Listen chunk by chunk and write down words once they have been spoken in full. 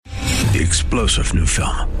The explosive new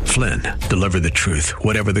film, Flynn, deliver the truth,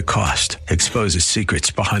 whatever the cost. Exposes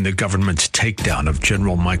secrets behind the government's takedown of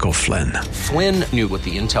General Michael Flynn. Flynn knew what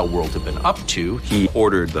the intel world had been up to. He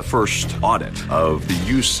ordered the first audit of the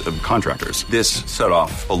use of contractors. This set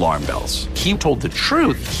off alarm bells. He told the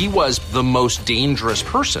truth. He was the most dangerous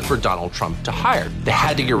person for Donald Trump to hire. They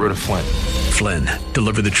had to get rid of Flynn. Flynn,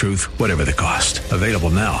 deliver the truth, whatever the cost. Available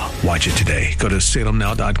now. Watch it today. Go to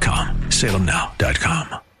salemnow.com.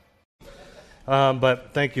 salemnow.com.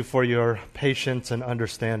 But thank you for your patience and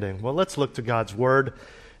understanding. Well, let's look to God's Word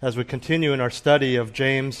as we continue in our study of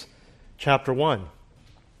James chapter 1.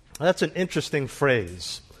 That's an interesting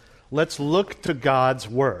phrase. Let's look to God's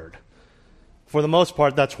Word. For the most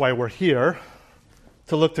part, that's why we're here,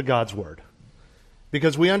 to look to God's Word.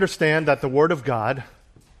 Because we understand that the Word of God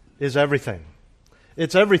is everything.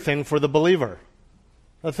 It's everything for the believer.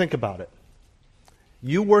 Now think about it.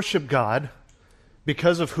 You worship God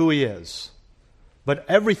because of who He is. But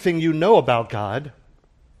everything you know about God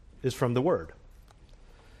is from the Word.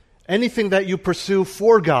 Anything that you pursue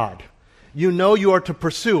for God, you know you are to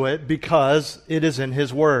pursue it because it is in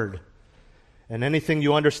His Word. And anything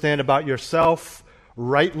you understand about yourself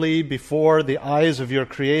rightly before the eyes of your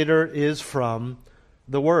Creator is from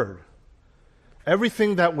the Word.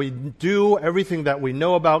 Everything that we do, everything that we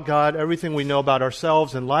know about God, everything we know about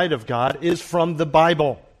ourselves in light of God is from the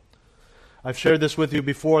Bible. I've shared this with you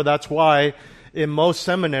before. That's why in most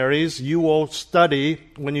seminaries, you will study,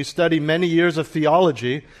 when you study many years of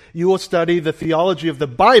theology, you will study the theology of the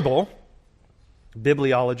Bible,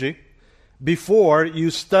 bibliology, before you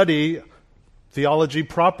study theology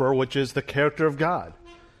proper, which is the character of God.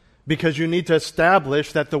 Because you need to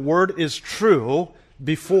establish that the Word is true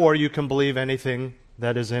before you can believe anything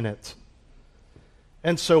that is in it.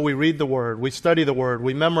 And so we read the Word, we study the Word,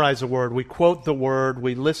 we memorize the Word, we quote the Word,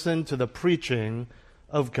 we listen to the preaching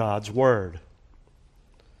of God's Word.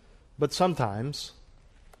 But sometimes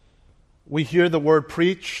we hear the Word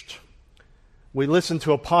preached, we listen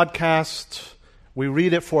to a podcast, we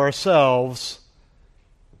read it for ourselves,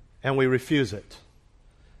 and we refuse it.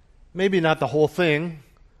 Maybe not the whole thing,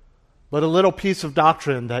 but a little piece of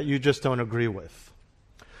doctrine that you just don't agree with.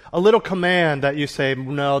 A little command that you say,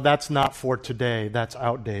 no, that's not for today, that's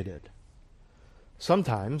outdated.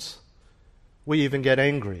 Sometimes we even get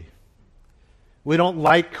angry. We don't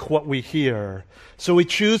like what we hear, so we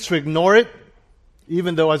choose to ignore it,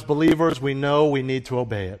 even though as believers we know we need to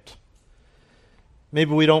obey it.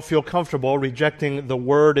 Maybe we don't feel comfortable rejecting the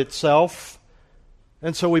Word itself,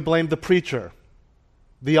 and so we blame the preacher,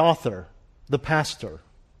 the author, the pastor.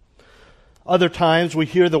 Other times we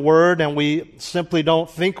hear the Word and we simply don't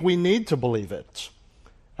think we need to believe it,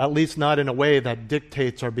 at least not in a way that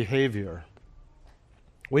dictates our behavior.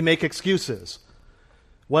 We make excuses.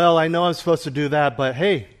 Well, I know I'm supposed to do that, but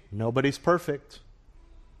hey, nobody's perfect.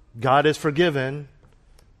 God is forgiven.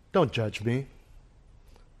 Don't judge me.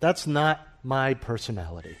 That's not my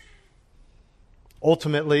personality.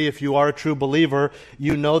 Ultimately, if you are a true believer,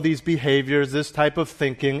 you know these behaviors, this type of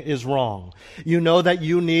thinking is wrong. You know that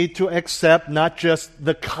you need to accept not just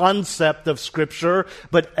the concept of Scripture,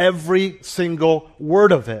 but every single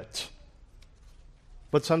word of it.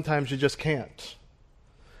 But sometimes you just can't.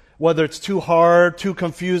 Whether it's too hard, too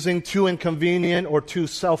confusing, too inconvenient, or too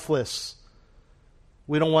selfless.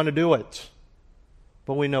 We don't want to do it,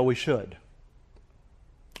 but we know we should.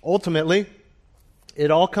 Ultimately,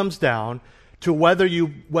 it all comes down to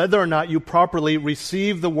whether or not you properly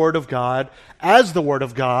receive the Word of God as the Word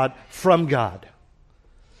of God from God.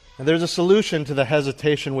 And there's a solution to the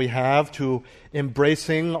hesitation we have to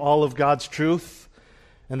embracing all of God's truth.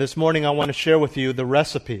 And this morning I want to share with you the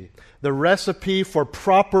recipe for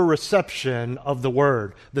proper reception of the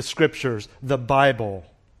Word, the Scriptures, the Bible.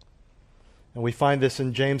 And we find this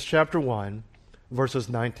in James chapter 1, verses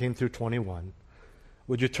 19 through 21.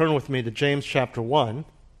 Would you turn with me to James chapter 1,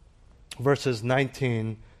 verses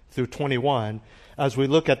 19 through 21, as we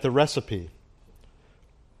look at the recipe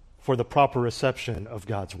for the proper reception of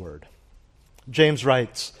God's Word. James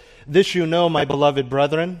writes, "This you know, my beloved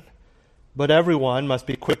brethren, but everyone must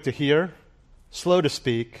be quick to hear, slow to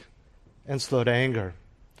speak, and slow to anger.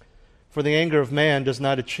 For the anger of man does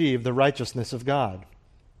not achieve the righteousness of God.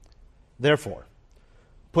 Therefore,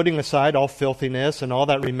 putting aside all filthiness and all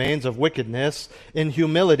that remains of wickedness, in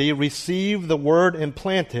humility receive the word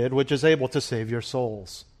implanted, which is able to save your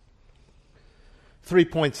souls." 3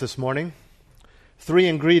 points this morning. 3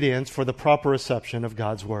 ingredients for the proper reception of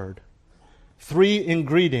God's Word. 3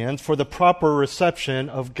 ingredients for the proper reception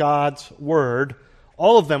of God's Word.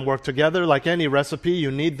 All of them work together. Like any recipe, you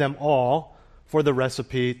need them all for the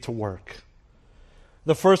recipe to work.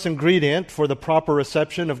 The first ingredient for the proper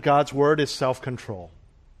reception of God's word is self-control.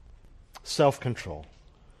 Self-control.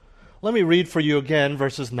 Let me read for you again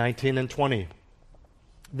verses 19 and 20.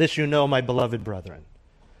 This you know, my beloved brethren.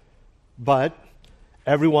 But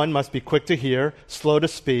everyone must be quick to hear, slow to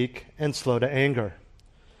speak, and slow to anger.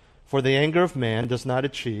 For the anger of man does not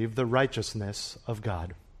achieve the righteousness of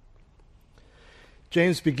God.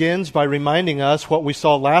 James begins by reminding us what we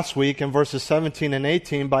saw last week in verses 17 and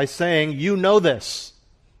 18 by saying, you know this.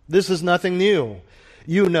 This is nothing new.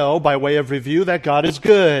 You know, by way of review, that God is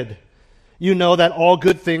good. You know that all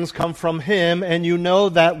good things come from Him, and you know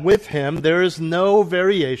that with Him there is no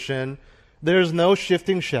variation, there is no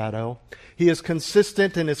shifting shadow. He is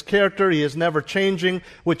consistent in His character, He is never changing,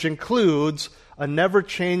 which includes a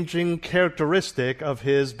never-changing characteristic of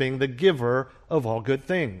His being the giver of all good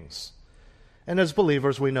things. And as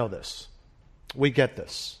believers, we know this. We get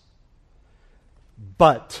this.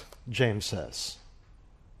 But, James says,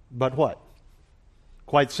 but what?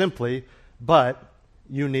 Quite simply, but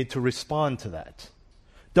you need to respond to that.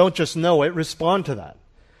 Don't just know it, respond to that.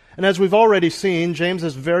 And as we've already seen, James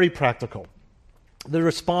is very practical. The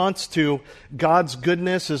response to God's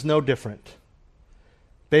goodness is no different.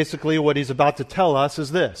 Basically, what he's about to tell us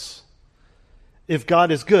is this. If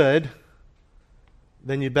God is good,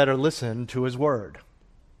 then you better listen to His word,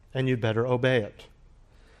 and you better obey it.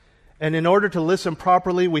 And in order to listen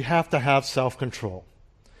properly, we have to have self-control.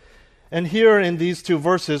 And here in these two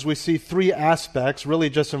verses, we see three aspects, really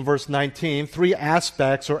just in verse 19, three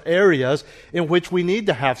aspects or areas in which we need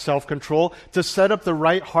to have self-control to set up the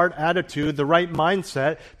right heart attitude, the right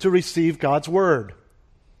mindset to receive God's word.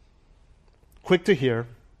 Quick to hear,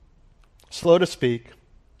 slow to speak,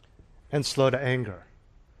 and slow to anger.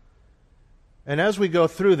 And as we go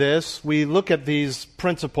through this, we look at these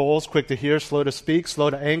principles, quick to hear, slow to speak,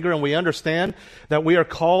 slow to anger, and we understand that we are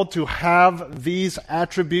called to have these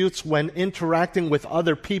attributes when interacting with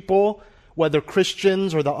other people, whether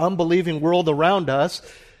Christians or the unbelieving world around us.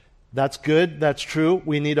 That's good, that's true.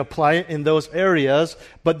 We need to apply it in those areas.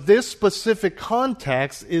 But this specific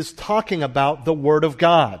context is talking about the Word of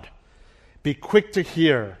God. Be quick to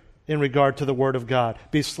hear in regard to the Word of God.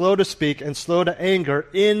 Be slow to speak and slow to anger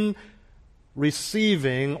in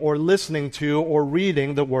receiving or listening to or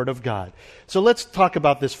reading the Word of God. So let's talk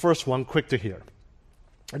about this first one, quick to hear.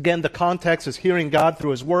 Again, the context is hearing God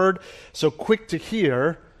through His Word. So quick to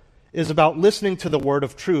hear is about listening to the Word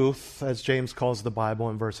of truth, as James calls the Bible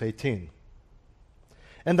in verse 18.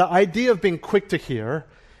 And the idea of being quick to hear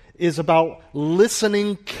is about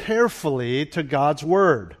listening carefully to God's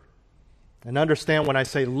Word. And understand when I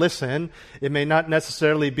say listen, it may not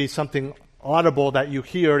necessarily be something audible that you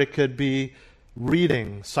hear. It could be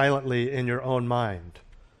reading silently in your own mind.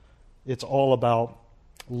 It's all about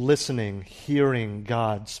listening, hearing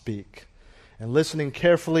God speak. And listening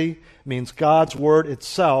carefully means God's word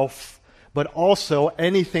itself, but also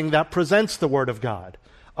anything that presents the word of God.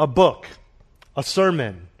 A book, a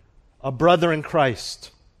sermon, a brother in Christ.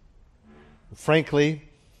 Frankly,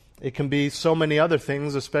 it can be so many other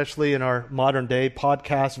things, especially in our modern day,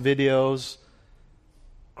 podcasts, videos,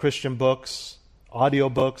 Christian books, audio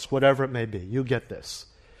books, whatever it may be. You get this.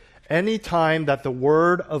 Any time that the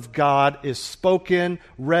Word of God is spoken,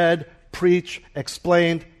 read, preached,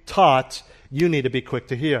 explained, taught, you need to be quick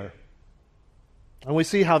to hear. And we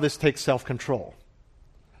see how this takes self-control.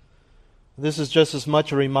 This is just as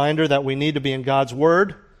much a reminder that we need to be in God's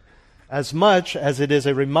Word, as much as it is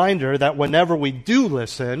a reminder that whenever we do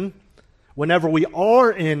listen, whenever we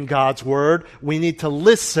are in God's Word, we need to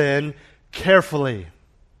listen carefully.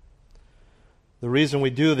 The reason we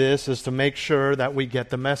do this is to make sure that we get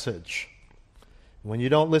the message. When you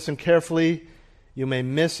don't listen carefully, you may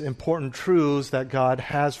miss important truths that God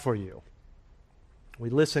has for you. We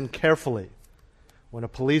listen carefully when a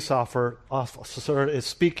police officer is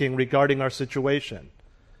speaking regarding our situation.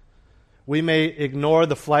 We may ignore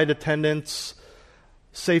the flight attendant's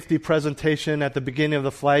safety presentation at the beginning of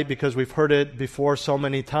the flight because we've heard it before so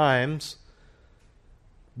many times.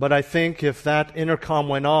 But I think if that intercom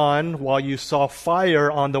went on while you saw fire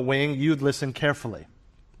on the wing, you'd listen carefully.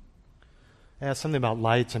 Yeah, something about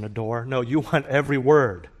lights and a door. No, you want every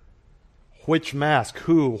word. Which mask,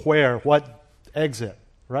 who, where, what exit,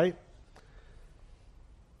 right?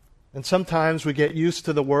 And sometimes we get used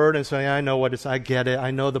to the word and say, I know what it's, I get it,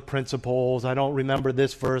 I know the principles, I don't remember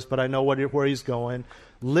this verse, but I know where he's going.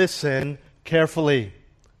 Listen carefully.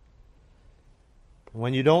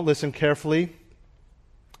 When you don't listen carefully,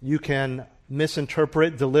 you can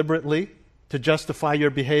misinterpret deliberately to justify your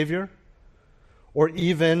behavior, or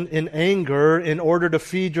even in anger in order to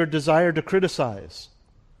feed your desire to criticize.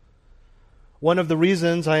 One of the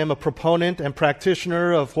reasons I am a proponent and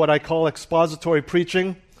practitioner of what I call expository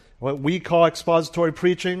preaching, what we call expository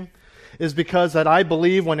preaching, is because that I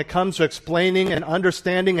believe when it comes to explaining and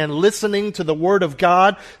understanding and listening to the Word of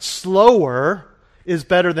God, slower is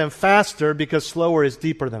better than faster because slower is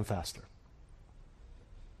deeper than faster.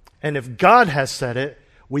 And if God has said it,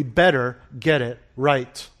 we better get it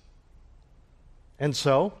right. And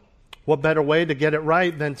so, what better way to get it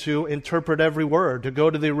right than to interpret every word, to go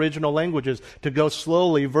to the original languages, to go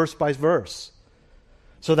slowly, verse by verse.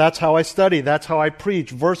 So that's how I study, that's how I preach,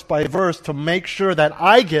 verse by verse, to make sure that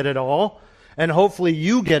I get it all, and hopefully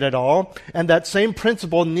you get it all. And that same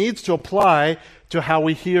principle needs to apply to how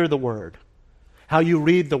we hear the Word, how you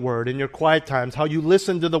read the Word in your quiet times, how you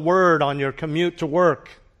listen to the Word on your commute to work.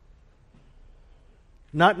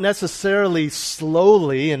 Not necessarily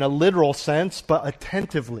slowly in a literal sense, but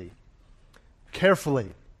attentively,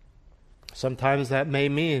 carefully. Sometimes that may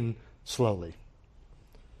mean slowly.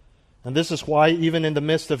 And this is why, even in the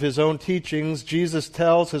midst of his own teachings, Jesus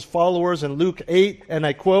tells his followers in Luke 8, and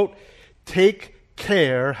I quote, "Take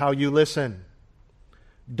care how you listen."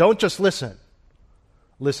 Don't just listen.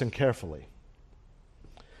 Listen carefully.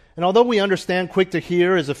 And although we understand quick to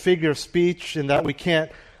hear is a figure of speech in that we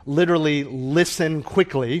can't literally listen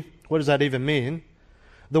quickly, what does that even mean?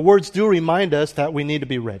 The words do remind us that we need to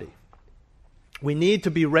be ready. We need to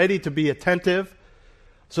be ready to be attentive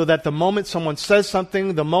so that the moment someone says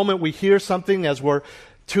something, the moment we hear something as we're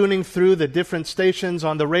tuning through the different stations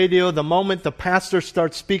on the radio, the moment the pastor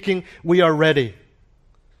starts speaking, we are ready.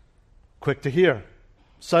 Quick to hear,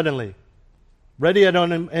 suddenly, ready at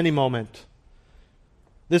any moment.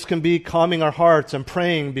 This can be calming our hearts and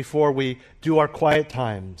praying before we do our quiet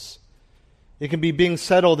times. It can be being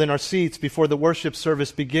settled in our seats before the worship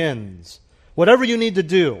service begins. Whatever you need to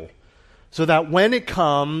do, so that when it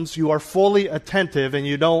comes, you are fully attentive and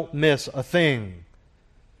you don't miss a thing.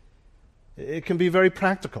 It can be very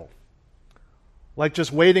practical. Like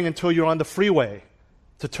just waiting until you're on the freeway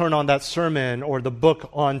to turn on that sermon or the book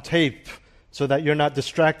on tape so that you're not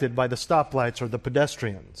distracted by the stoplights or the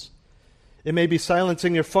pedestrians. It may be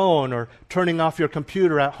silencing your phone or turning off your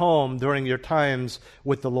computer at home during your times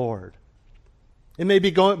with the Lord. It may be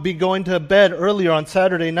going to bed earlier on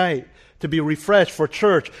Saturday night to be refreshed for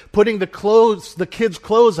church, putting the kids'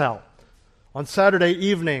 clothes out on Saturday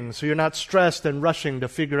evening so you're not stressed and rushing to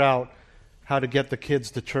figure out how to get the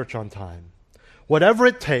kids to church on time. Whatever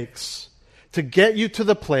it takes to get you to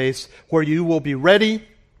the place where you will be ready,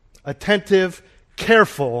 attentive,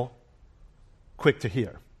 careful, quick to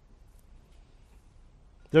hear.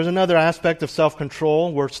 There's another aspect of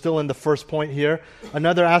self-control. We're still in the first point here.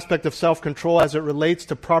 Another aspect of self-control as it relates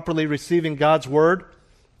to properly receiving God's Word.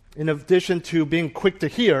 In addition to being quick to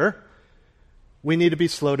hear, we need to be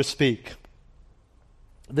slow to speak.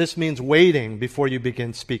 This means waiting before you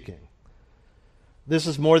begin speaking. This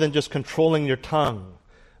is more than just controlling your tongue.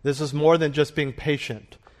 This is more than just being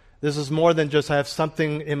patient. This is more than just I have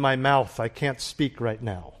something in my mouth, I can't speak right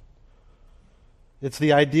now. It's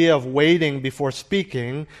the idea of waiting before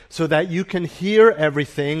speaking so that you can hear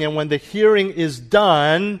everything, and when the hearing is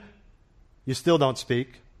done, you still don't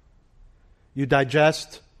speak. You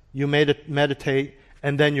digest, you meditate,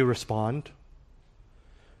 and then you respond.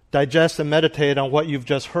 Digest and meditate on what you've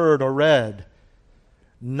just heard or read,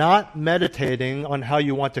 not meditating on how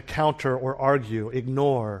you want to counter or argue,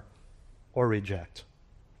 ignore, or reject.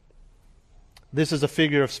 This is a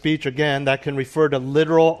figure of speech, again, that can refer to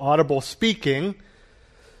literal, audible speaking,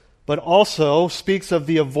 but also speaks of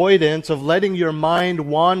the avoidance of letting your mind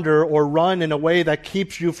wander or run in a way that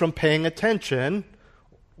keeps you from paying attention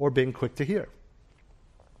or being quick to hear.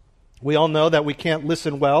 We all know that we can't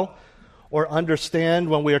listen well or understand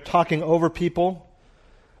when we are talking over people,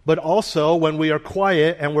 but also when we are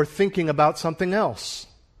quiet and we're thinking about something else.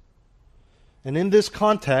 And in this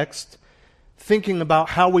context, thinking about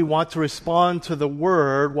how we want to respond to the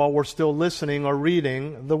Word while we're still listening or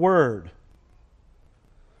reading the Word.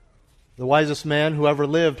 The wisest man who ever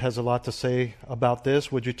lived has a lot to say about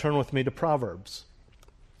this. Would you turn with me to Proverbs?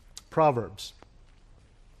 Proverbs.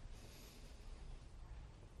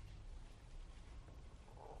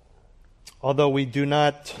 Although we do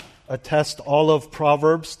not attest all of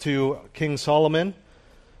Proverbs to King Solomon,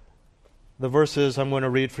 the verses I'm going to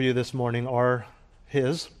read for you this morning are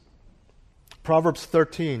his. Proverbs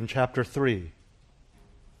 13, chapter 3.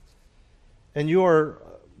 And you are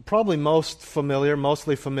probably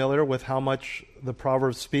mostly familiar with how much the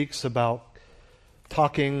Proverbs speaks about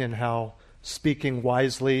talking and how speaking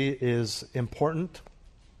wisely is important.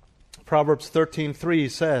 Proverbs 13:3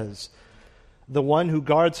 says, "The one who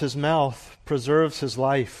guards his mouth preserves his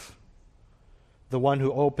life, The one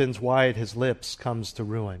who opens wide his lips comes to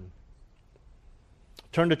ruin.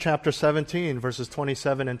 Turn to chapter 17, verses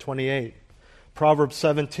 27 and 28. Proverbs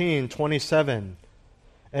 17, 27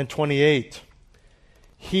 and 28.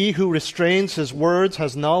 He who restrains his words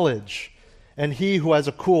has knowledge, and he who has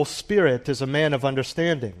a cool spirit is a man of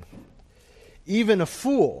understanding. Even a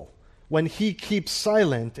fool, when he keeps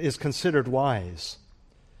silent, is considered wise.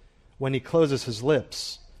 When he closes his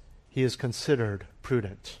lips, he is considered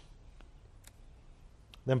prudent.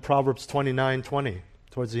 Then Proverbs 29:20,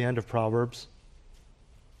 towards the end of Proverbs.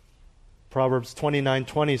 Proverbs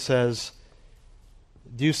 29:20 says,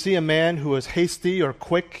 "Do you see a man who is hasty or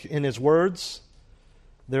quick in his words?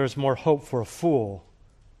 There is more hope for a fool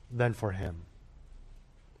than for him."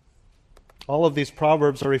 All of these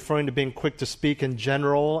proverbs are referring to being quick to speak in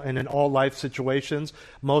general and in all life situations,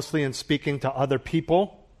 mostly in speaking to other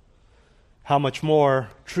people. How much more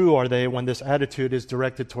true are they when this attitude is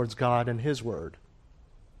directed towards God and His Word?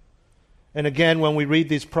 And again, when we read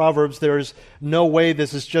these proverbs, there is no way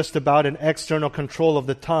this is just about an external control of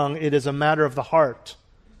the tongue. It is a matter of the heart.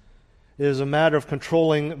 It is a matter of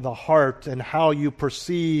controlling the heart and how you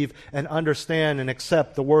perceive and understand and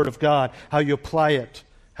accept the Word of God, how you apply it,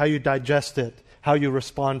 how you digest it, how you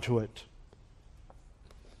respond to it.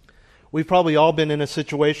 We've probably all been in a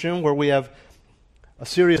situation where we have a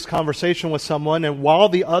serious conversation with someone, and while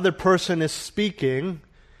the other person is speaking,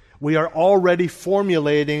 we are already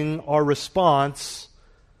formulating our response.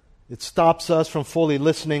 It stops us from fully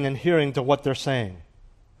listening and hearing to what they're saying.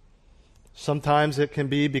 Sometimes it can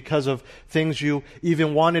be because of things you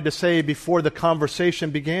even wanted to say before the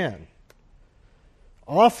conversation began.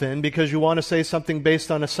 Often because you want to say something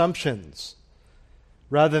based on assumptions,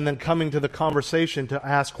 rather than coming to the conversation to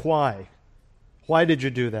ask why. Why did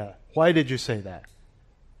you do that? Why did you say that?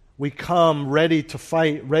 We come ready to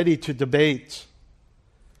fight, ready to debate.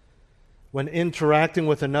 When interacting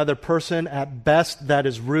with another person, at best that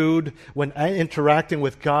is rude. When interacting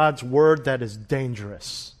with God's Word, that is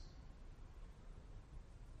dangerous.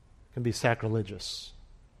 It can be sacrilegious.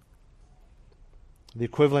 The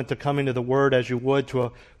equivalent to coming to the Word as you would to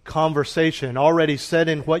a conversation, already set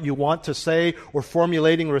in what you want to say or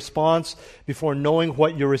formulating a response before knowing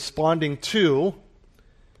what you're responding to,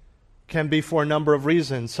 can be for a number of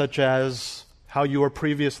reasons, such as how you were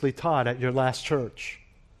previously taught at your last church,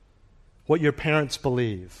 what your parents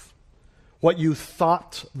believe, what you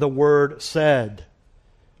thought the Word said,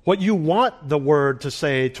 what you want the Word to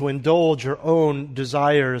say to indulge your own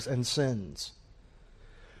desires and sins.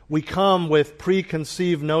 We come with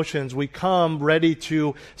preconceived notions. We come ready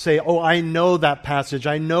to say, oh, I know that passage.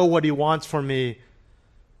 I know what He wants for me.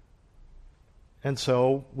 And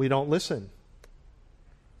so we don't listen.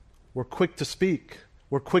 We're quick to speak.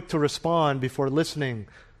 We're quick to respond before listening,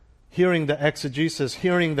 hearing the exegesis,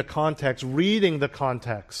 hearing the context, reading the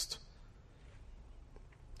context.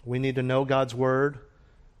 We need to know God's Word,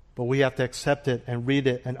 but we have to accept it and read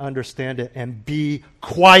it and understand it and be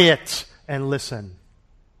quiet and listen.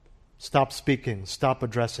 Stop speaking, stop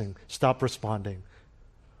addressing, stop responding.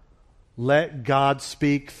 Let God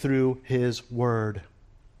speak through His Word.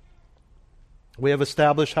 We have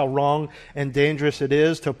established how wrong and dangerous it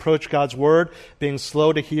is to approach God's Word, being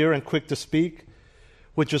slow to hear and quick to speak,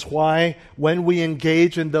 which is why when we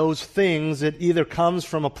engage in those things, it either comes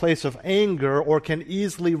from a place of anger or can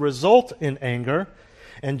easily result in anger.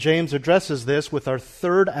 And James addresses this with our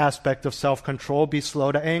third aspect of self-control, be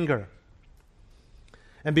slow to anger.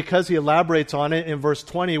 And because he elaborates on it in verse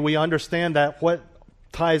 20, we understand that what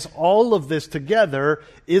ties all of this together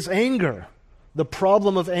is anger. The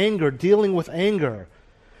problem of anger, dealing with anger.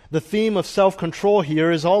 The theme of self-control here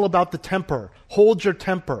is all about the temper. Hold your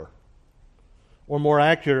temper. Or more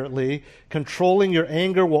accurately, controlling your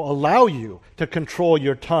anger will allow you to control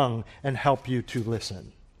your tongue and help you to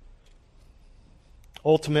listen.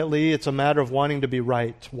 Ultimately, it's a matter of wanting to be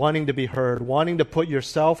right, wanting to be heard, wanting to put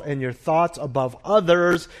yourself and your thoughts above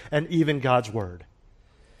others and even God's Word.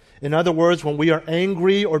 In other words, when we are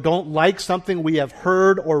angry or don't like something we have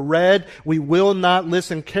heard or read, we will not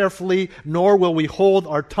listen carefully, nor will we hold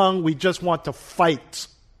our tongue. We just want to fight.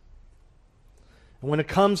 And when it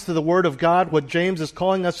comes to the Word of God, what James is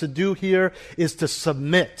calling us to do here is to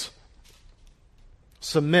submit.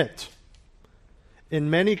 Submit.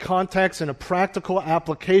 In many contexts, in a practical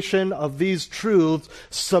application of these truths,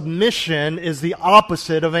 submission is the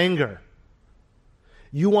opposite of anger.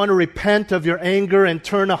 You want to repent of your anger and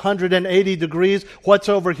turn 180 degrees. What's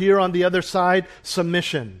over here on the other side?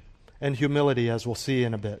 Submission and humility, as we'll see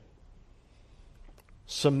in a bit.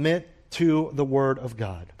 Submit to the Word of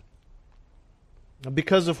God.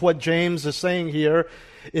 Because of what James is saying here,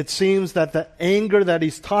 it seems that the anger that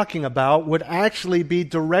he's talking about would actually be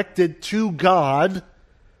directed to God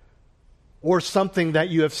or something that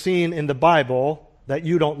you have seen in the Bible that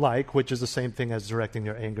you don't like, which is the same thing as directing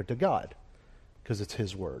your anger to God, because it's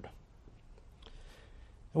His Word.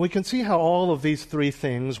 And we can see how all of these three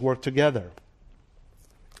things work together.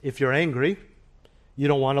 If you're angry, you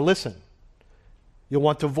don't want to listen. You'll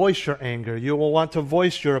want to voice your anger. You will want to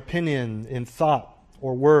voice your opinion in thought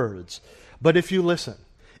or words. But if you listen,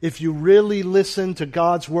 if you really listen to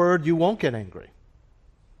God's Word, you won't get angry.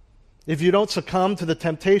 If you don't succumb to the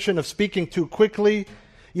temptation of speaking too quickly,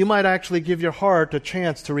 you might actually give your heart a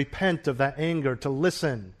chance to repent of that anger, to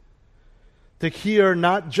listen, to hear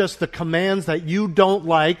not just the commands that you don't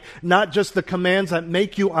like, not just the commands that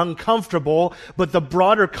make you uncomfortable, but the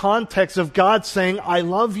broader context of God saying, I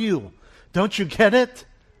love you. Don't you get it?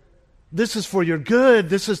 This is for your good.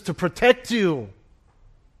 This is to protect you.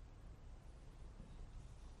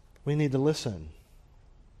 We need to listen.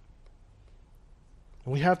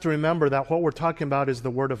 And we have to remember that what we're talking about is the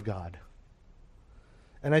Word of God.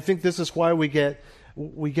 And I think this is why we get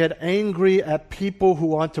angry at people who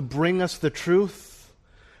want to bring us the truth,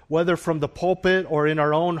 whether from the pulpit or in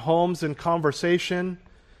our own homes in conversation,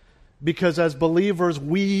 because as believers,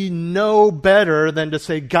 we know better than to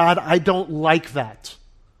say, God, I don't like that.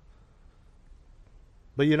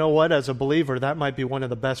 But you know what? As a believer, that might be one of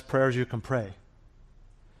the best prayers you can pray.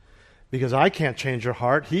 Because I can't change your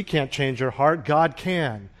heart. He can't change your heart. God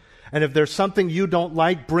can. And if there's something you don't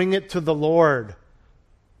like, bring it to the Lord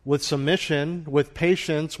with submission, with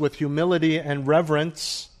patience, with humility and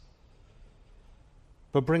reverence.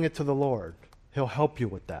 But bring it to the Lord. He'll help you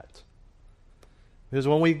with that. Because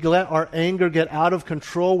when we let our anger get out of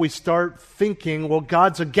control, we start thinking, well,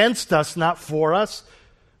 God's against us, not for us.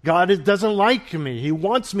 God doesn't like me. He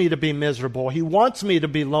wants me to be miserable. He wants me to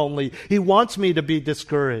be lonely. He wants me to be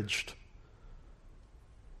discouraged.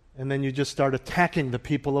 And then you just start attacking the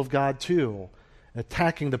people of God too,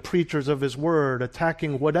 attacking the preachers of His Word,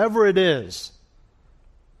 attacking whatever it is.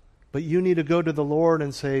 But you need to go to the Lord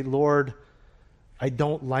and say, Lord, I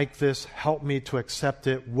don't like this. Help me to accept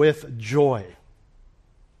it with joy.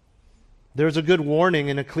 There's a good warning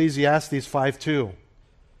in Ecclesiastes 5:2.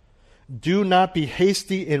 Do not be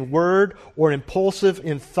hasty in word or impulsive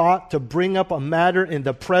in thought to bring up a matter in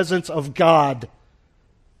the presence of God.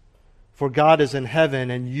 For God is in heaven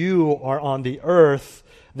and you are on the earth,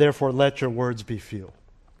 therefore let your words be few.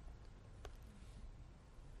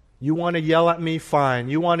 You want to yell at me? Fine.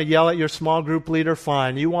 You want to yell at your small group leader?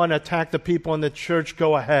 Fine. You want to attack the people in the church?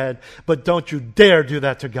 Go ahead. But don't you dare do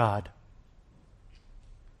that to God.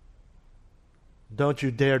 Don't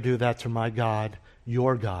you dare do that to my God,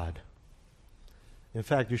 your God. In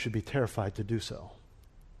fact, you should be terrified to do so.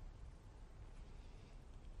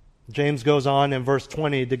 James goes on in verse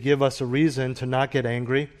 20 to give us a reason to not get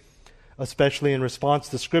angry, especially in response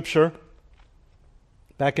to Scripture.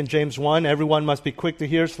 Back in James 1, everyone must be quick to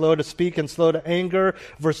hear, slow to speak, and slow to anger.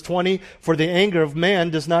 Verse 20, for the anger of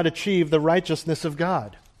man does not achieve the righteousness of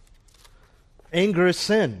God. Anger is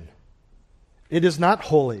sin. It is not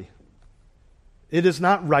holy. It is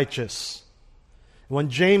not righteous. When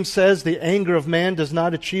James says the anger of man does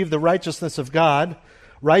not achieve the righteousness of God,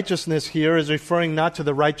 righteousness here is referring not to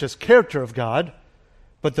the righteous character of God,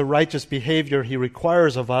 but the righteous behavior He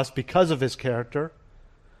requires of us because of His character.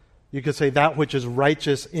 You could say that which is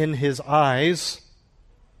righteous in His eyes.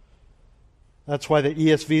 That's why the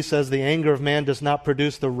ESV says the anger of man does not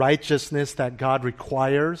produce the righteousness that God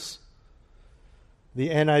requires. The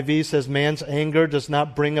NIV says man's anger does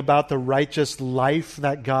not bring about the righteous life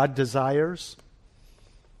that God desires.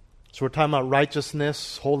 So we're talking about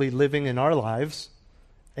righteousness, holy living in our lives.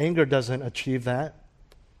 Anger doesn't achieve that.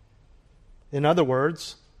 In other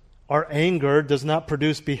words, our anger does not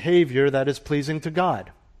produce behavior that is pleasing to God.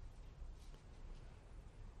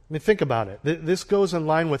 I mean, think about it. This goes in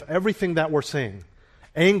line with everything that we're saying.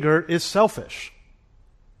 Anger is selfish.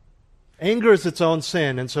 Anger is its own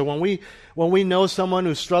sin. And so when we know someone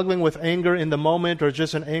who's struggling with anger in the moment or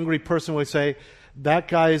just an angry person, we say, that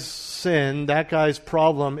guy's sin, that guy's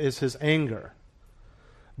problem is his anger.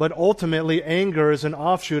 But ultimately, anger is an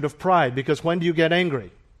offshoot of pride, because when do you get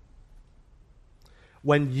angry?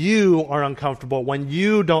 When you are uncomfortable, when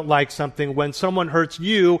you don't like something, when someone hurts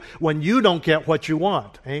you, when you don't get what you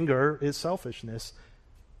want. Anger is selfishness.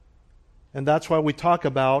 And that's why we talk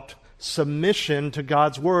about submission to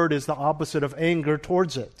God's Word is the opposite of anger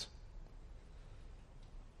towards it.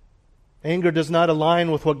 Anger does not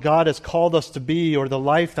align with what God has called us to be or the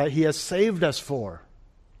life that He has saved us for.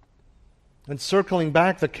 And circling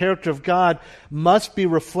back, the character of God must be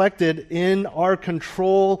reflected in our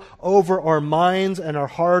control over our minds and our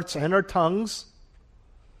hearts and our tongues.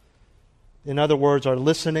 In other words, our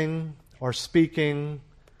listening, our speaking,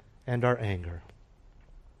 and our anger.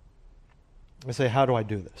 I say, how do I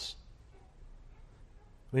do this?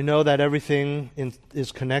 We know that everything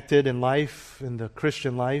is connected in life, in the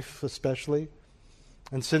Christian life especially.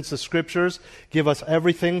 And since the Scriptures give us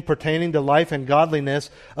everything pertaining to life and godliness,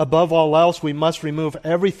 above all else, we must remove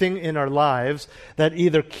everything in our lives that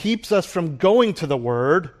either keeps us from going to the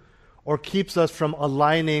Word or keeps us from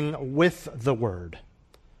aligning with the Word.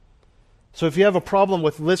 So if you have a problem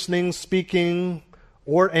with listening, speaking,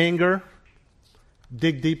 or anger,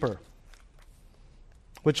 dig deeper.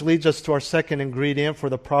 Which leads us to our second ingredient for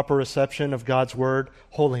the proper reception of God's Word,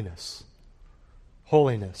 holiness.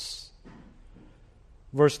 Holiness.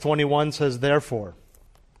 Verse 21 says, therefore,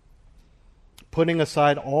 putting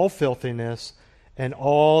aside all filthiness and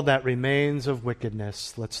all that remains of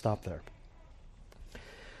wickedness. Let's stop there.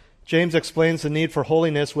 James explains the need for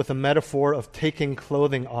holiness with a metaphor of taking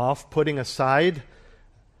clothing off, putting aside.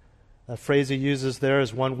 A phrase he uses there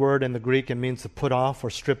is one word in the Greek. It means to put off or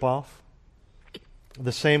strip off.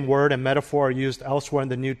 The same word and metaphor are used elsewhere in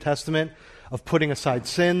the New Testament of putting aside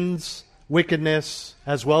sins, wickedness,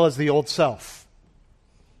 as well as the old self.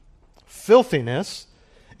 Filthiness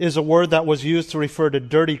is a word that was used to refer to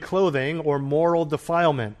dirty clothing or moral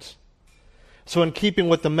defilement. So in keeping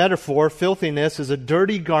with the metaphor, filthiness is a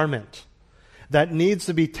dirty garment that needs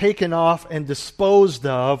to be taken off and disposed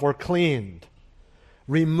of or cleaned,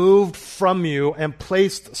 removed from you and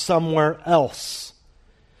placed somewhere else.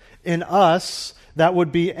 In us, that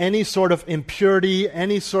would be any sort of impurity,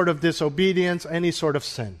 any sort of disobedience, any sort of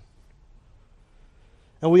sin.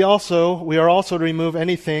 And we are also to remove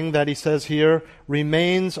anything that he says here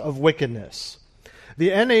remains of wickedness. The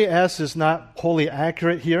NAS is not wholly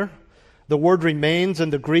accurate here. The word remains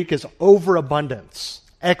in the Greek is overabundance,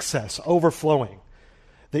 excess, overflowing.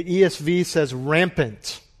 The ESV says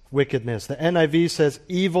rampant wickedness. The NIV says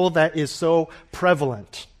evil that is so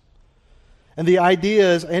prevalent. And the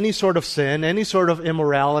idea is any sort of sin, any sort of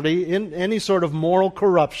immorality, any sort of moral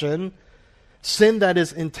corruption, sin that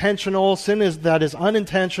is intentional, that is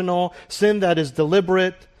unintentional, sin that is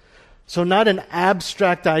deliberate. So not an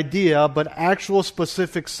abstract idea, but actual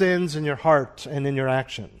specific sins in your heart and in your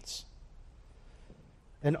actions.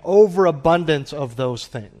 An overabundance of those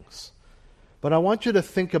things. But I want you to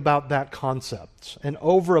think about that concept, an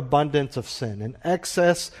overabundance of sin, an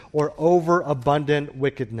excess or overabundant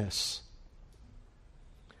wickedness.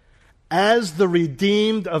 As the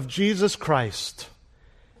redeemed of Jesus Christ,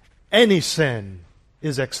 any sin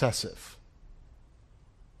is excessive.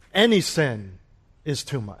 Any sin is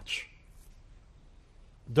too much.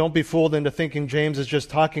 Don't be fooled into thinking James is just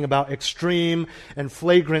talking about extreme and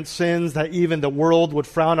flagrant sins that even the world would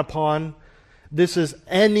frown upon. This is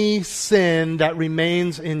any sin that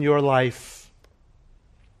remains in your life.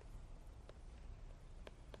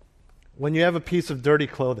 When you have a piece of dirty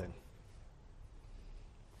clothing,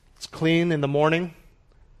 it's clean in the morning.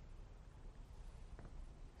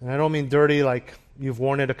 And I don't mean dirty like you've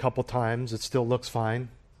worn it a couple times. It still looks fine.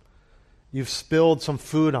 You've spilled some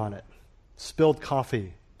food on it. Spilled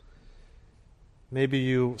coffee. Maybe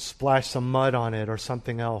you splash some mud on it or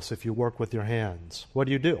something else if you work with your hands. What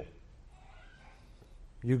do?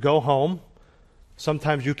 You go home.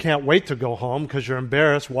 Sometimes you can't wait to go home because you're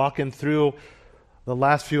embarrassed walking through the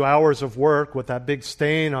last few hours of work with that big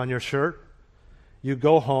stain on your shirt. You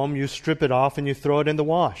go home, you strip it off, and you throw it in the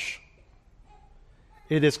wash.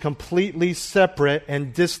 It is completely separate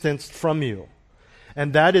and distanced from you.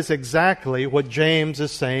 And that is exactly what James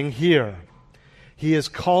is saying here. He is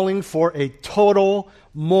calling for a total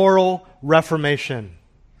moral reformation.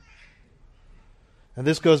 And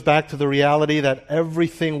this goes back to the reality that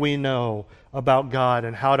everything we know about God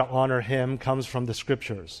and how to honor Him comes from the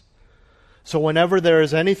Scriptures. So whenever there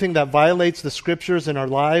is anything that violates the Scriptures in our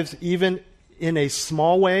lives, even in a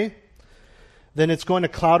small way, then it's going to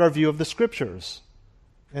cloud our view of the Scriptures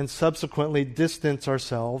and subsequently distance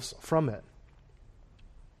ourselves from it.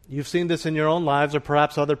 You've seen this in your own lives or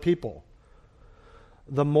perhaps other people.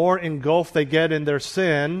 The more engulfed they get in their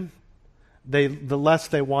sin, the less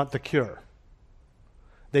they want the cure.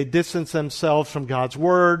 They distance themselves from God's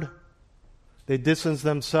Word. They distance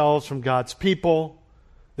themselves from God's people.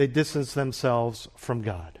 They distance themselves from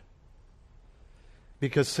God.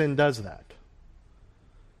 Because sin does that.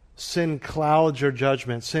 Sin clouds your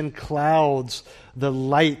judgment. Sin clouds the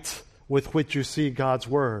light with which you see God's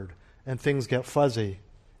Word. And things get fuzzy,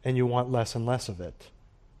 and you want less and less of it.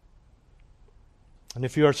 And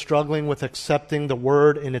if you are struggling with accepting the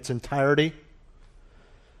Word in its entirety,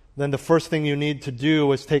 then the first thing you need to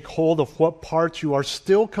do is take hold of what parts you are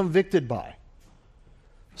still convicted by.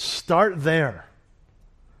 Start there.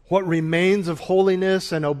 What remains of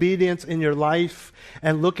holiness and obedience in your life,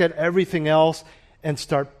 and look at everything else and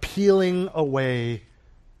start peeling away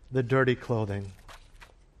the dirty clothing.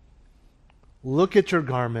 Look at your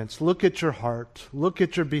garments, look at your heart, look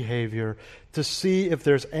at your behavior to see if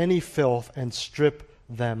there's any filth and strip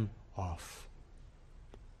them off.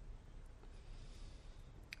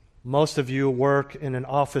 Most of you work in an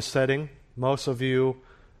office setting. Most of you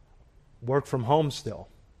work from home still.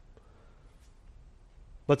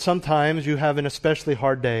 But sometimes you have an especially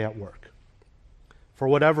hard day at work. For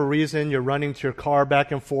whatever reason, you're running to your car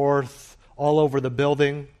back and forth all over the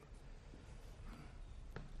building,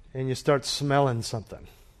 and you start smelling something.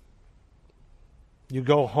 You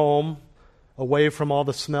go home away from all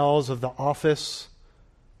the smells of the office,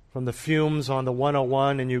 from the fumes on the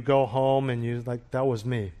 101, and you go home and you're like, that was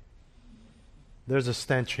me. There's a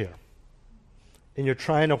stench here. And you're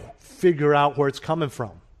trying to figure out where it's coming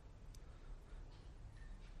from.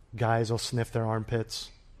 Guys will sniff their armpits.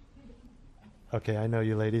 Okay, I know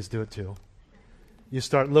you ladies do it too. You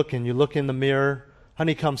start looking. You look in the mirror.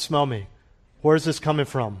 Honey, come smell me. Where's this coming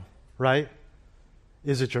from, right?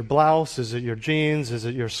 Is it your blouse? Is it your jeans? Is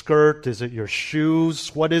it your skirt? Is it your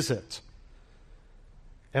shoes? What is it?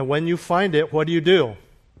 And when you find it, what do?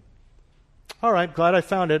 All right, glad I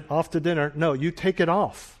found it. Off to dinner. No, you take it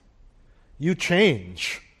off. You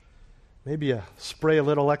change. Maybe you spray a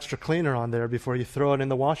little extra cleaner on there before you throw it in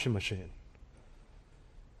the washing machine.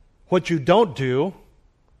 What you don't do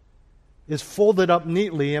is fold it up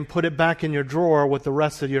neatly and put it back in your drawer with the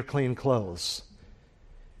rest of your clean clothes.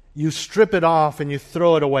 You strip it off and you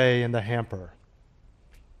throw it away in the hamper.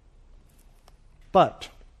 But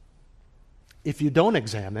if you don't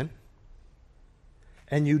examine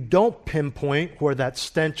and you don't pinpoint where that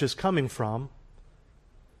stench is coming from,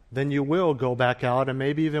 then you will go back out and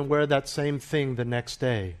maybe even wear that same thing the next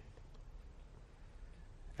day.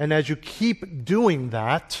 And as you keep doing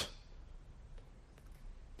that,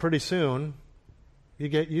 pretty soon you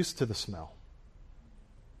get used to the smell.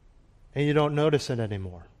 And you don't notice it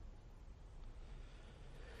anymore.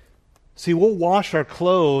 See, we'll wash our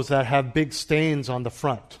clothes that have big stains on the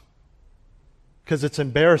front because it's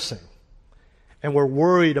embarrassing. And we're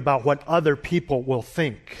worried about what other people will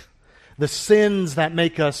think. The sins that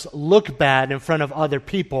make us look bad in front of other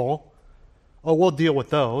people, oh, we'll deal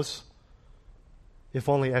with those, if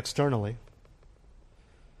only externally.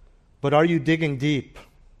 But are you digging deep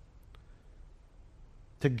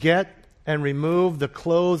to get and remove the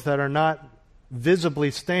clothes that are not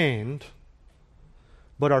visibly stained,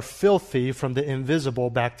 but are filthy from the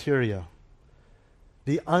invisible bacteria,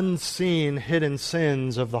 the unseen hidden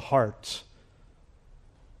sins of the heart?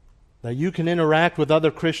 That you can interact with other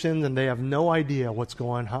Christians and they have no idea what's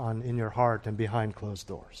going on in your heart and behind closed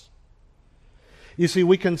doors. You see,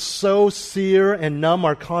 we can so sear and numb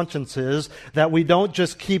our consciences that we don't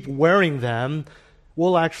just keep wearing them,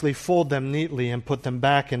 we'll actually fold them neatly and put them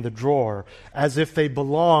back in the drawer as if they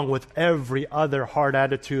belong with every other hard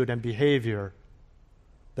attitude and behavior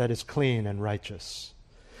that is clean and righteous.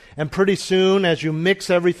 And pretty soon, as you mix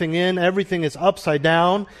everything in, everything is upside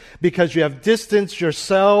down because you have distanced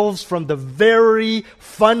yourselves from the very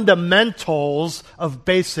fundamentals of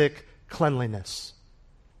basic cleanliness.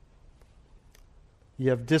 You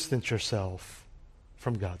have distanced yourself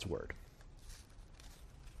from God's Word.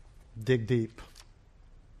 Dig deep.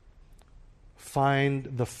 Find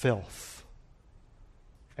the filth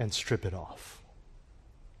and strip it off.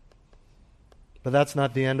 But that's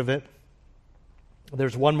not the end of it.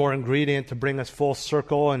 There's one more ingredient to bring us full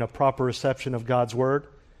circle in a proper reception of God's Word.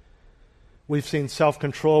 We've seen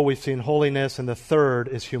self-control, we've seen holiness, and the third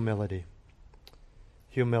is humility.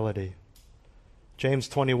 Humility. James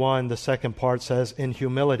 21, the second part says, in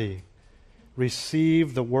humility,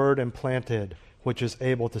 receive the word implanted, which is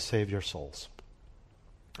able to save your souls.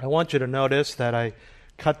 I want you to notice that I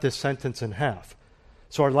cut this sentence in half.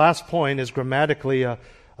 So our last point is grammatically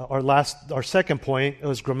our second point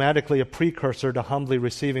is grammatically a precursor to humbly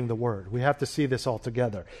receiving the word. We have to see this all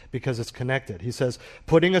together because it's connected. He says,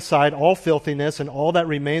 putting aside all filthiness and all that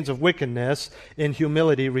remains of wickedness, in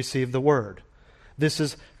humility receive the word. This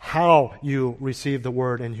is how you receive the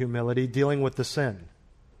word in humility, dealing with the sin.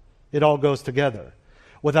 It all goes together.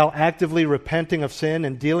 Without actively repenting of sin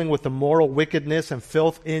and dealing with the moral wickedness and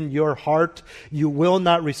filth in your heart, you will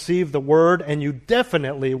not receive the word, and you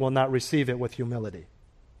definitely will not receive it with humility.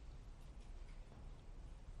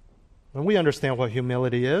 When we understand what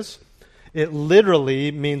humility is, It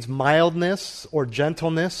literally means mildness or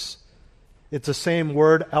gentleness. It's the same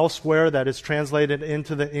word elsewhere that is translated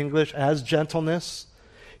into the English as gentleness.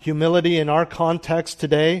 Humility in our context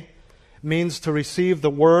today means to receive the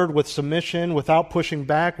word with submission, without pushing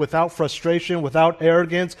back, without frustration, without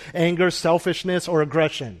arrogance, anger, selfishness, or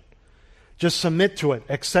aggression. Just submit to it,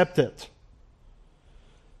 accept it.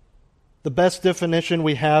 The best definition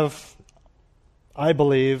we have, I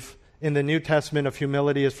believe, in the New Testament of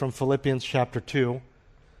humility is from Philippians chapter 2,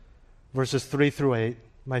 verses 3 through 8.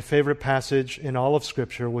 My favorite passage in all of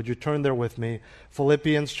Scripture. Would you turn there with me?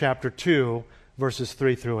 Philippians chapter 2, verses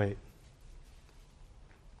 3 through 8.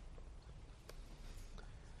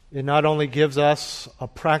 It not only gives us a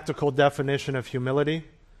practical definition of humility,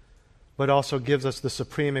 but also gives us the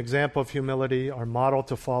supreme example of humility, our model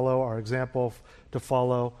to follow, our example to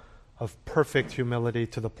follow of perfect humility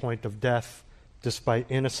to the point of death, despite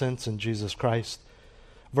innocence in Jesus Christ.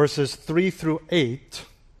 Verses 3 through 8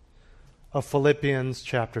 of Philippians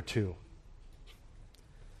chapter 2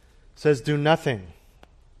 says, do nothing.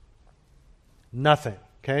 Nothing,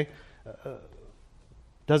 okay?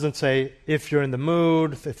 Doesn't say if you're in the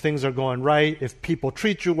mood, if things are going right, if people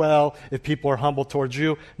treat you well, if people are humble towards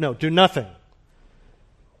you. No, do nothing.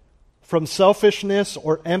 From selfishness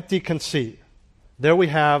or empty conceit. There we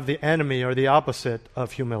have the enemy or the opposite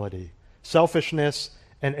of humility. Selfishness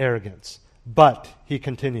and arrogance. But, he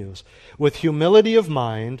continues, with humility of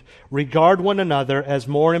mind, regard one another as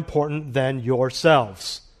more important than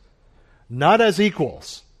yourselves. Not as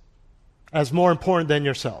equals, as more important than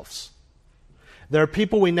yourselves. There are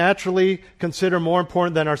people we naturally consider more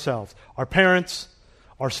important than ourselves. Our parents,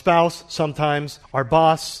 our spouse sometimes, our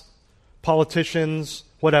boss, politicians,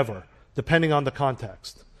 whatever, depending on the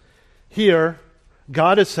context. Here,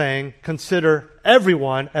 God is saying, consider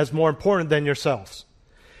everyone as more important than yourselves.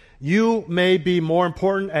 You may be more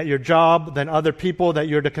important at your job than other people that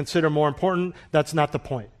you're to consider more important. That's not the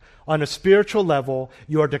point. On a spiritual level,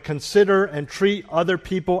 you are to consider and treat other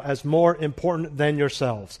people as more important than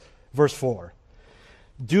yourselves. Verse 4.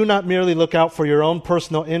 Do not merely look out for your own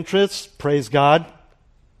personal interests. Praise God.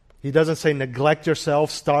 He doesn't say neglect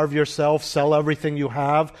yourself, starve yourself, sell everything you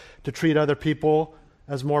have to treat other people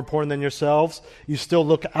as more important than yourselves. You still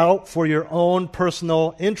look out for your own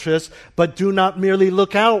personal interests, but do not merely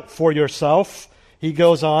look out for yourself, he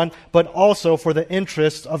goes on, but also for the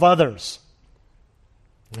interests of others.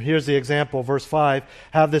 Here's the example, verse 5.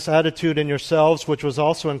 Have this attitude in yourselves, which was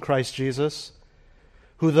also in Christ Jesus,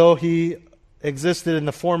 who though he existed in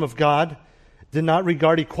the form of God, did not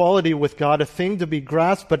regard equality with God a thing to be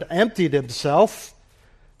grasped, but emptied himself.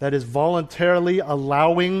 That is voluntarily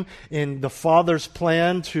allowing in the Father's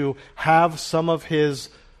plan to have some of his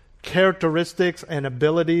characteristics and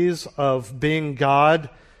abilities of being God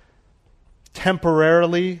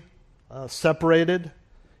temporarily separated.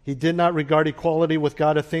 He did not regard equality with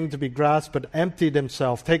God a thing to be grasped, but emptied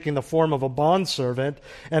himself, taking the form of a bondservant,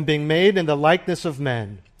 and being made in the likeness of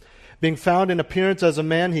men. Being found in appearance as a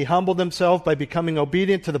man, he humbled himself by becoming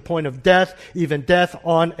obedient to the point of death, even death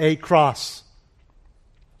on a cross.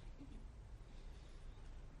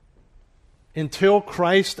 Until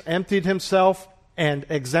Christ emptied himself and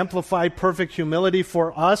exemplified perfect humility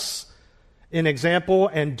for us, in example,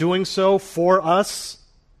 and doing so for us,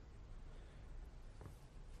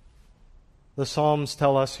 the Psalms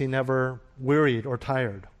tell us he never wearied or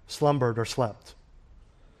tired, slumbered or slept.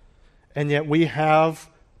 And yet we have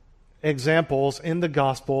examples in the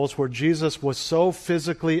Gospels where Jesus was so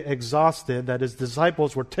physically exhausted that his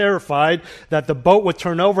disciples were terrified that the boat would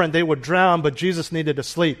turn over and they would drown, but Jesus needed to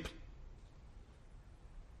sleep.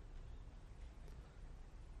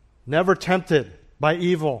 Never tempted by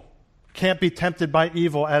evil. Can't be tempted by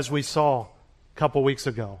evil, as we saw a couple weeks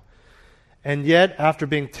ago. And yet, after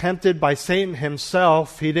being tempted by Satan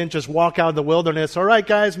himself, he didn't just walk out of the wilderness. All right,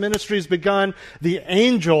 guys, ministry's begun. The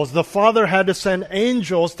angels, the Father had to send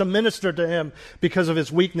angels to minister to him because of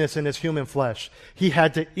his weakness in his human flesh. He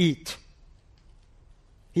had to eat.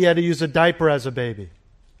 He had to use a diaper as a baby.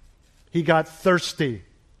 He got thirsty.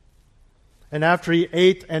 And after he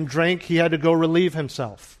ate and drank, he had to go relieve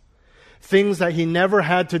himself. Things that he never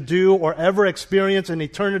had to do or ever experience in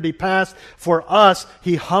eternity past. For us,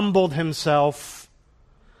 he humbled himself,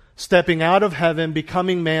 stepping out of heaven,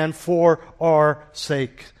 becoming man for our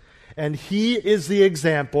sake. And he is the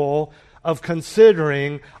example of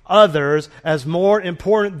considering others as more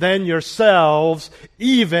important than yourselves,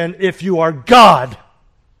 even if you are God.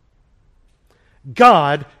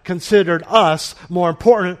 God considered us more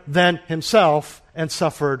important than himself and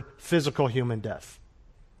suffered physical human death.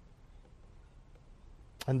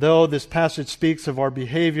 And though this passage speaks of our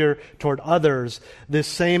behavior toward others, this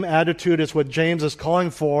same attitude is what James is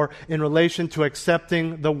calling for in relation to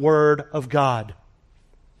accepting the Word of God.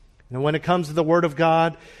 And when it comes to the Word of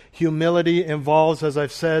God, humility involves, as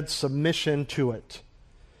I've said, submission to it.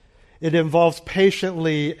 It involves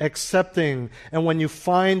patiently accepting, and when you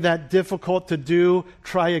find that difficult to do,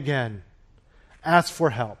 try again. Ask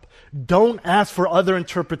for help. Don't ask for other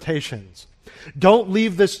interpretations. Don't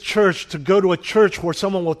leave this church to go to a church where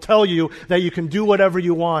someone will tell you that you can do whatever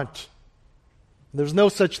you want. There's no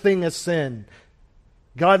such thing as sin.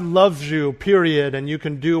 God loves you, period, and you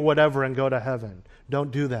can do whatever and go to heaven.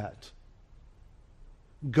 Don't do that.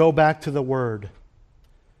 Go back to the Word.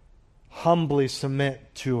 Humbly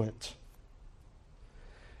submit to it.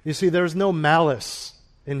 You see, there's no malice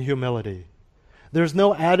in humility. There's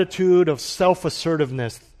no attitude of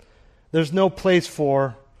self-assertiveness. There's no place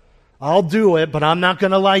for, I'll do it, but I'm not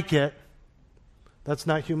going to like it. That's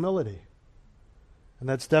not humility. And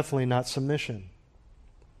that's definitely not submission.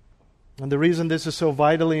 And the reason this is so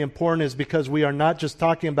vitally important is because we are not just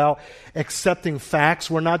talking about accepting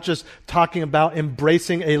facts. We're not just talking about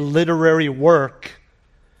embracing a literary work.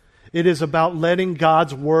 It is about letting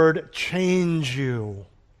God's Word change you.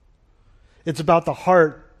 It's about the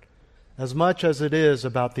heart as much as it is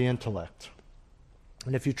about the intellect.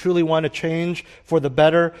 And if you truly want to change for the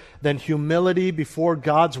better, then humility before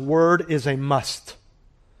God's Word is a must.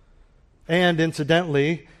 And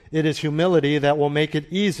incidentally, it is humility that will make it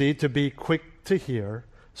easy to be quick to hear,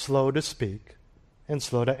 slow to speak, and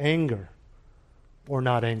slow to anger, or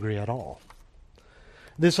not angry at all.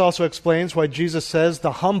 This also explains why Jesus says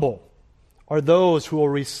the humble are those who will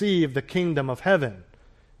receive the kingdom of heaven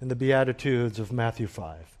in the Beatitudes of Matthew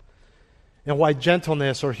 5. And why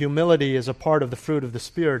gentleness or humility is a part of the fruit of the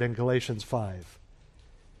Spirit in Galatians 5.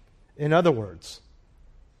 In other words,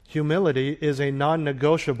 humility is a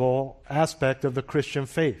non-negotiable aspect of the Christian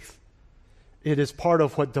faith. It is part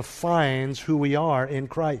of what defines who we are in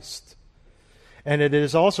Christ. And it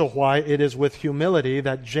is also why it is with humility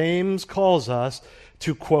that James calls us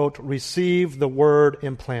to, quote, receive the word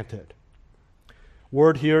implanted.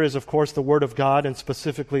 Word here is, of course, the Word of God, and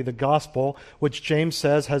specifically the gospel, which James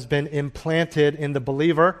says has been implanted in the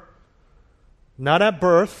believer, not at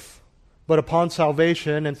birth, but upon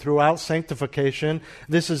salvation and throughout sanctification.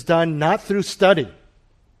 This is done not through study,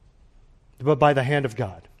 but by the hand of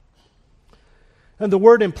God. And the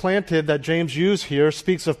word implanted that James used here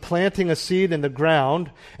speaks of planting a seed in the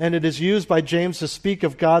ground, and it is used by James to speak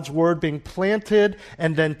of God's Word being planted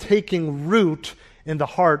and then taking root in the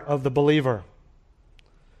heart of the believer.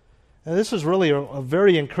 And this is really a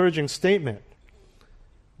very encouraging statement,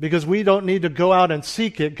 because we don't need to go out and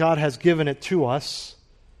seek it. God has given it to us.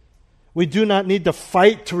 We do not need to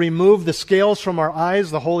fight to remove the scales from our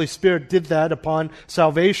eyes. The Holy Spirit did that upon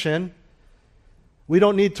salvation. We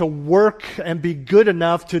don't need to work and be good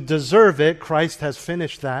enough to deserve it. Christ has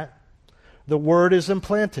finished that. The Word is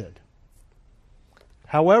implanted.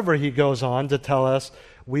 However, he goes on to tell us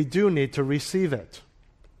we do need to receive it.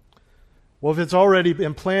 Well, if it's already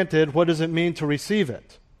implanted, what does it mean to receive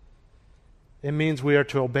it? It means we are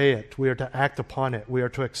to obey it. We are to act upon it. We are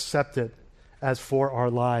to accept it as for our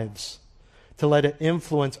lives, to let it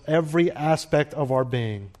influence every aspect of our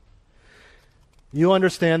being. You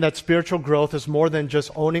understand that spiritual growth is more than just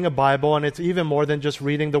owning a Bible, and it's even more than just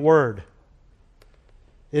reading the Word.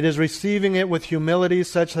 It is receiving it with humility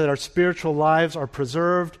such that our spiritual lives are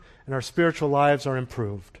preserved and our spiritual lives are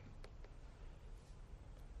improved.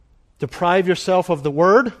 Deprive yourself of the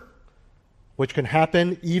Word, which can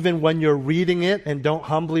happen even when you're reading it and don't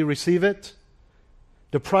humbly receive it.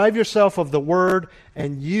 Deprive yourself of the Word,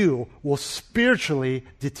 and you will spiritually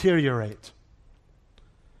deteriorate.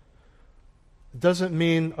 It doesn't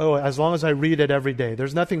mean, as long as I read it every day.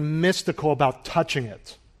 There's nothing mystical about touching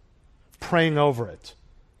it, praying over it.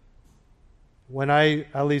 When I,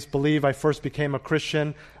 at least believe I first became a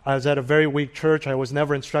Christian, I was at a very weak church. I was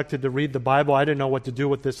never instructed to read the Bible. I didn't know what to do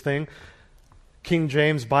with this thing. King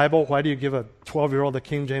James Bible. Why do you give a 12-year-old a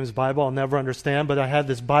King James Bible? I'll never understand. But I had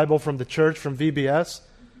this Bible from the church, from VBS.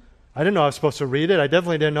 I didn't know I was supposed to read it. I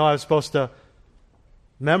definitely didn't know I was supposed to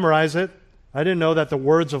memorize it. I didn't know that the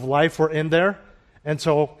words of life were in there. And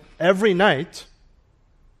so every night,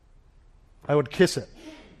 I would kiss it.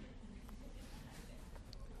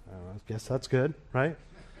 I guess that's good, right?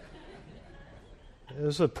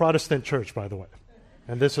 This is a Protestant church, by the way.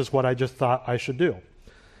 And this is what I just thought I should do.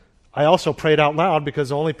 I also prayed out loud, because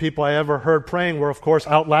the only people I ever heard praying were, of course,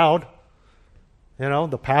 out loud. You know,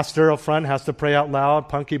 the pastor up front has to pray out loud.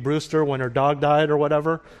 Punky Brewster, when her dog died or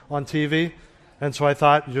whatever, on TV. And so I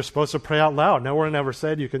thought, you're supposed to pray out loud. No one ever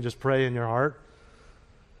said you can just pray in your heart.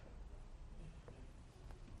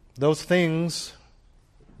 Those things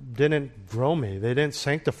didn't grow me. They didn't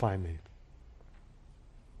sanctify me.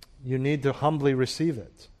 You need to humbly receive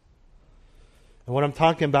it. And what I'm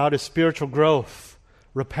talking about is spiritual growth,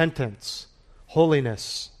 repentance,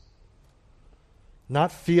 holiness,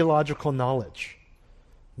 not theological knowledge,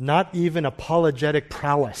 not even apologetic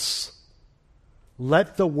prowess.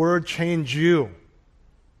 Let the Word change you.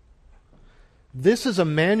 This is a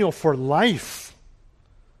manual for life.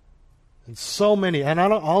 And so many, and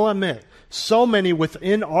I'll admit, so many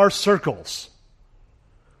within our circles,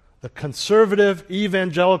 the conservative,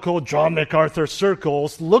 evangelical, John MacArthur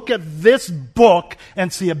circles, look at this book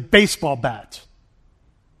and see a baseball bat.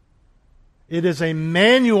 It is a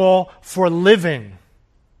manual for living.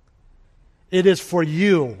 It is for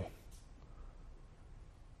you.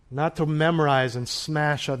 Not to memorize and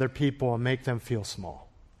smash other people and make them feel small.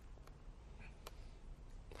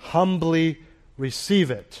 Humbly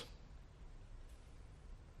receive it.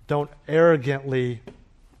 Don't arrogantly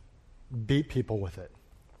beat people with it.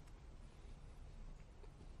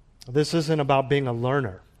 This isn't about being a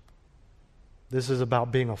learner. This is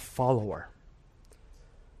about being a follower.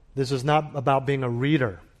 This is not about being a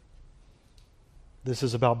reader. This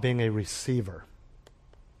is about being a receiver.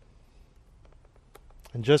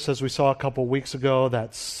 And just as we saw a couple weeks ago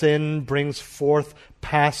that sin brings forth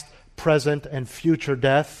past, present, and future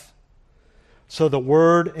death, so the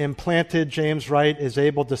Word implanted, James Wright, is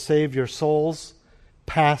able to save your souls,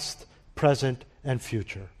 past, present, and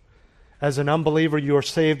future. As an unbeliever, you are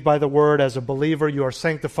saved by the Word. As a believer, you are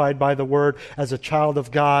sanctified by the Word. As a child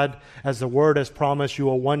of God, as the Word has promised, you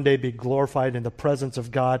will one day be glorified in the presence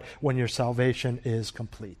of God when your salvation is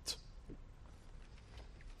complete.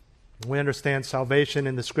 We understand salvation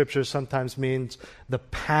in the Scriptures sometimes means the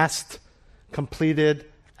past completed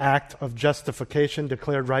act of justification,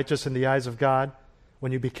 declared righteous in the eyes of God,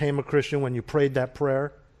 when you became a Christian, when you prayed that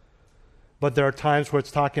prayer. But there are times where it's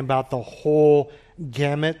talking about the whole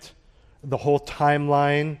gamut, the whole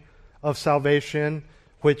timeline of salvation,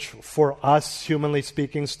 which for us, humanly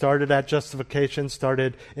speaking, started at justification,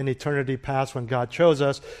 started in eternity past when God chose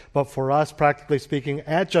us, but for us, practically speaking,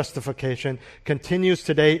 at justification, continues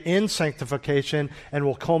today in sanctification and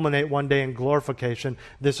will culminate one day in glorification.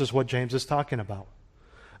 This is what James is talking about.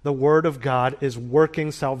 The Word of God is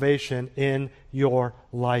working salvation in your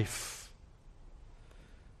life.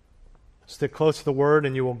 Stick close to the Word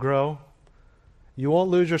and you will grow. You won't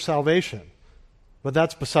lose your salvation, but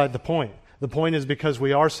that's beside the point. The point is because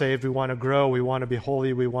we are saved, we want to grow, we want to be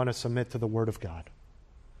holy, we want to submit to the Word of God.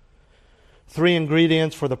 3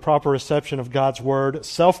 ingredients for the proper reception of God's Word: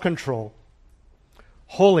 self-control,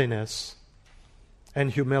 holiness, and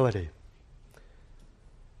humility.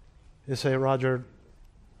 You say, Roger,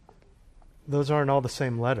 those aren't all the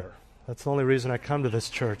same letter. That's the only reason I come to this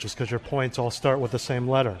church, is because your points all start with the same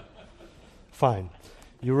letter. Fine.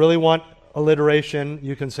 You really want alliteration,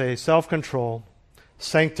 you can say self-control,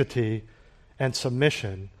 sanctity, and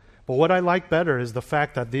submission. But what I like better is the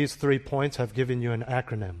fact that these 3 points have given you an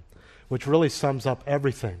acronym, which really sums up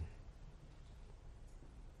everything.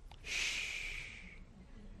 Shh.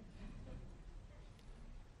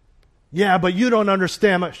 Yeah, but you don't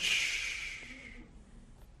understand. Shh.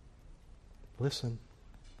 Listen.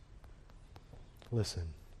 Listen.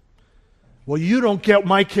 Well, you don't get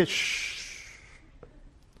my kid. Shh.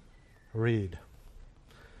 Read.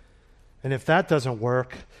 And if that doesn't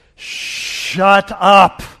work, shut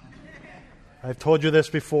up. I've told you this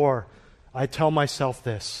before. I tell myself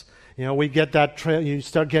this. You know, we get that, you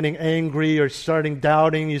start getting angry or starting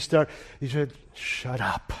doubting, you should shut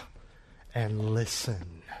up and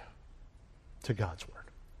listen to God's Word.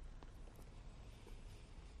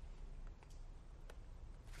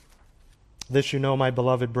 This you know, my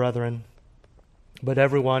beloved brethren, but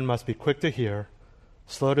everyone must be quick to hear,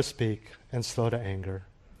 slow to speak, and slow to anger.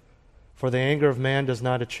 For the anger of man does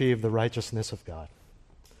not achieve the righteousness of God.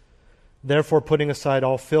 Therefore, putting aside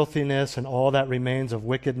all filthiness and all that remains of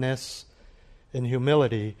wickedness, in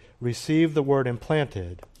humility, receive the word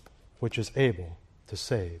implanted, which is able to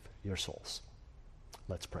save your souls.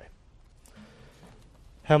 Let's pray.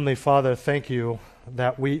 Heavenly Father, thank you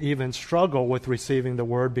that we even struggle with receiving the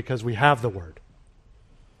word because we have the word.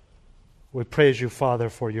 We praise you, Father,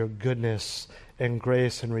 for your goodness and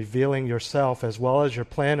grace in revealing yourself as well as your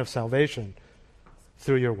plan of salvation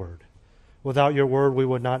through your word. Without your word, we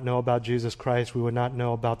would not know about Jesus Christ. We would not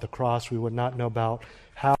know about the cross. We would not know about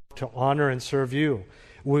how to honor and serve you.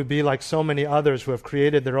 We would be like so many others who have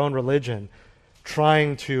created their own religion,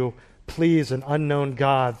 trying to please an unknown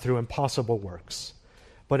God through impossible works.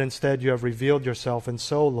 But instead, you have revealed yourself, and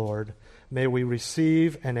so, Lord, may we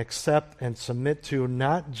receive and accept and submit to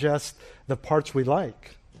not just the parts we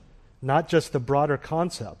like, not just the broader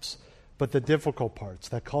concepts, but the difficult parts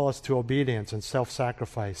that call us to obedience and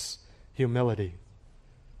self-sacrifice, humility.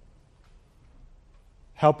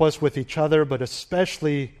 Help us with each other, but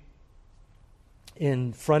especially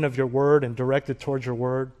in front of your word and directed towards your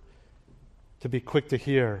word, to be quick to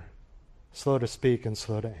hear, slow to speak, and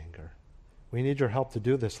slow to anger. We need your help to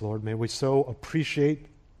do this, Lord. May we so appreciate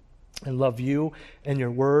and love you and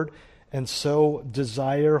your word, and so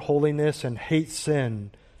desire holiness and hate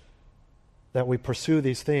sin, that we pursue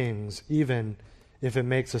these things even if it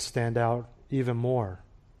makes us stand out even more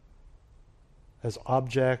as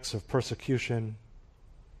objects of persecution.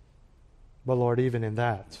 But Lord, even in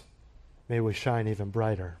that, may we shine even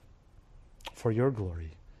brighter for your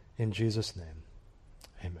glory. In Jesus' name,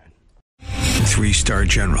 amen. 3-star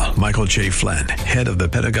General Michael J. Flynn, head of the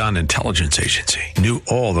Pentagon Intelligence Agency, knew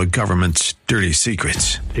all the government's dirty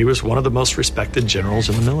secrets. He was one of the most respected generals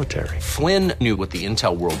in the military. Flynn knew what the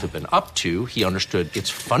intel world had been up to. He understood its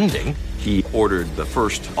funding. He ordered the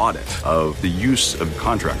first audit of the use of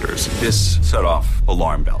contractors. This set off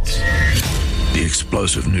alarm bells. The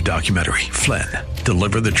explosive new documentary, Flynn,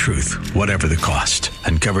 Deliver the Truth, Whatever the Cost,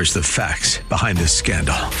 uncovers the facts behind this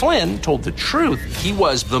scandal. Flynn told the truth. He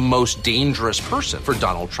was the most dangerous person for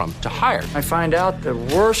Donald Trump to hire. I find out the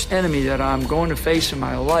worst enemy that I'm going to face in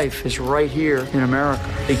my life is right here in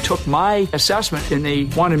America. They took my assessment and they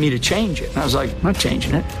wanted me to change it. And I was like, I'm not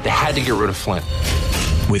changing it. They had to get rid of Flynn.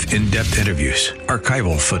 With in-depth interviews,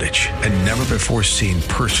 archival footage, and never-before-seen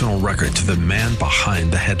personal records of the man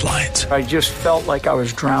behind the headlines. I just felt like I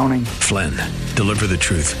was drowning. Flynn, Deliver the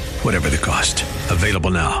Truth, Whatever the Cost.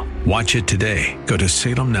 Available now. Watch it today. Go to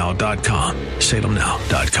salemnow.com.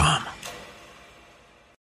 salemnow.com.